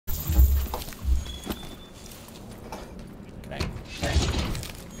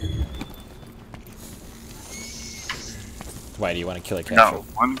Why do you want to kill a cat? No,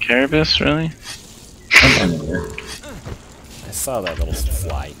 one carapace, really? I saw that little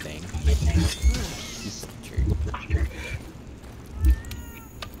fly thing.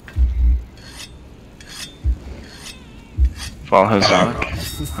 Fall Hazak.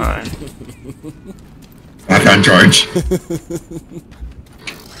 Alright. I found George.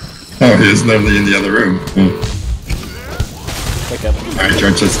 Oh, he was literally in the other room. Alright,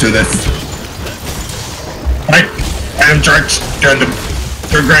 George, let's do this. Alright, I am George. Doing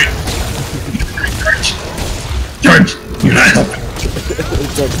great. George, you're not helping.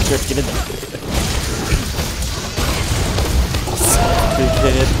 George, get in there. Big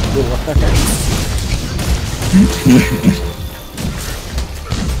head, little arms.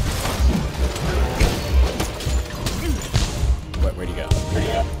 Where'd he go? Where'd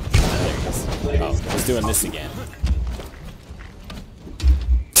he go? There he is. Oh, he's doing this again.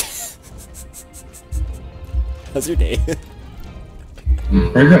 How's your day?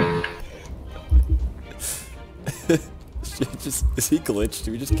 Very good. Is he glitched?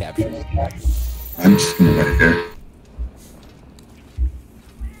 Do we just capture him? I'm just gonna wait here.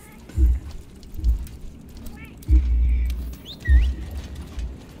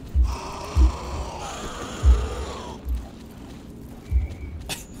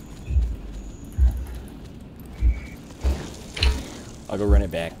 I'll go run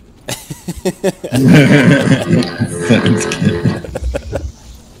it back. Sounds good.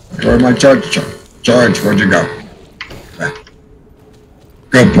 Where'd my charge? Charge, where'd you go?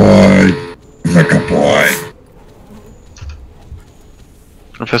 Good boy. Good boy.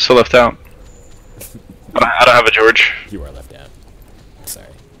 If I still left out. I don't have a George. You are left out.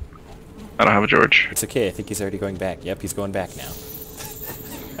 Sorry. I don't have a George. It's okay, I think he's already going back. Yep, he's going back now.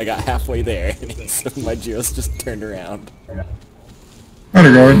 I got halfway there, and my Geos just turned around. How's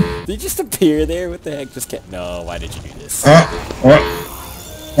it going? Did he just appear there? What the heck? Just kept. No, why did you do this? What?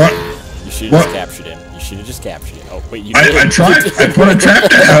 What? You should have just captured him. You should have just captured him. Oh, wait, you did. I tried. I put a trap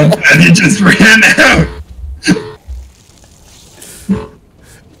down, and he just ran out.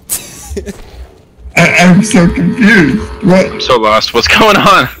 I'm so confused. What? I'm so lost. What's going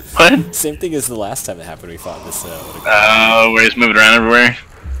on? What? Same thing as the last time it happened. We fought this. Where he's moving around everywhere.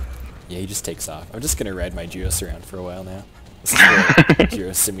 Yeah, he just takes off. I'm just gonna ride my Geos around for a while now. This is the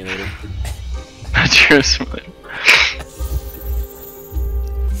Geo Simulator. Geo Simulator.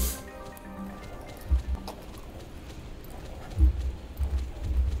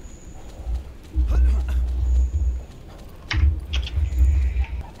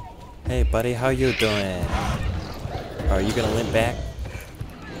 Hey buddy, how you doing? Are you gonna limp back?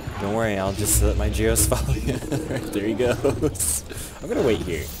 Don't worry, I'll just let my Geos follow you. There he goes. I'm gonna wait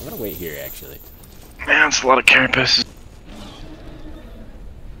here. I'm gonna wait here actually. Man, it's a lot of carapaces.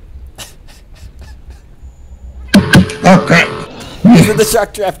 Oh crap! He's in the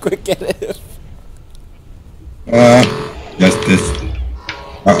shock trap, quick get him! Just this.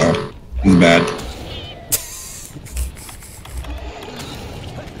 Uh-oh. This is bad.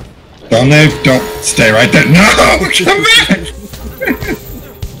 Don't leave, don't stay right there. No! Come back!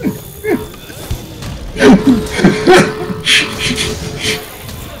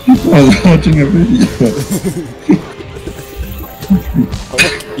 I was watching a video. Oh,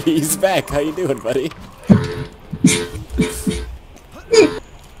 look, he's back. How you doing, buddy?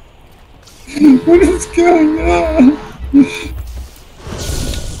 What is going on?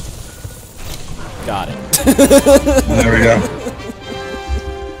 Got it. There we go.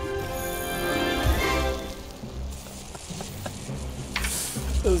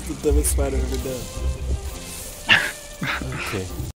 That was the dumbest fight I've ever done. Okay.